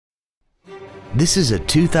This is a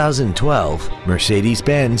 2012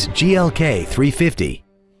 Mercedes-Benz GLK350.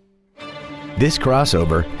 This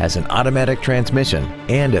crossover has an automatic transmission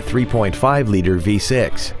and a 3.5-liter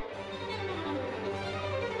V6.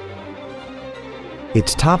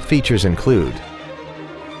 Its top features include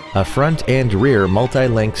a front and rear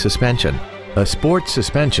multi-link suspension, a sports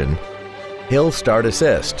suspension, hill start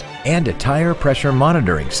assist, and a tire pressure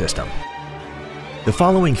monitoring system. The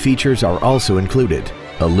following features are also included: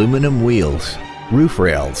 aluminum wheels, roof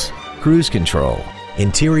rails, cruise control,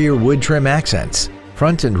 interior wood trim accents,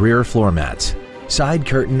 front and rear floor mats, side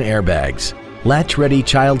curtain airbags, latch-ready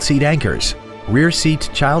child seat anchors, rear seat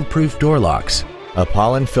child-proof door locks, a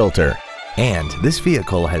pollen filter, and this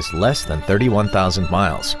vehicle has less than 31,000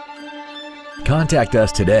 miles. Contact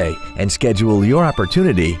us today and schedule your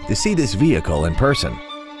opportunity to see this vehicle in person.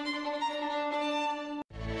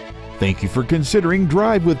 Thank you for considering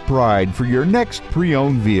Drive with Pride for your next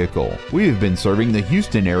pre-owned vehicle. We have been serving the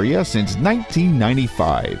Houston area since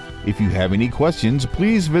 1995. If you have any questions,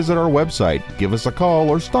 please visit our website, give us a call,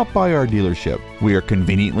 or stop by our dealership. We are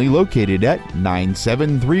conveniently located at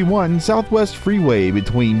 9731 Southwest Freeway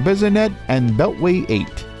between Bissonnet and Beltway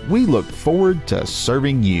 8. We look forward to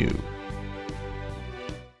serving you.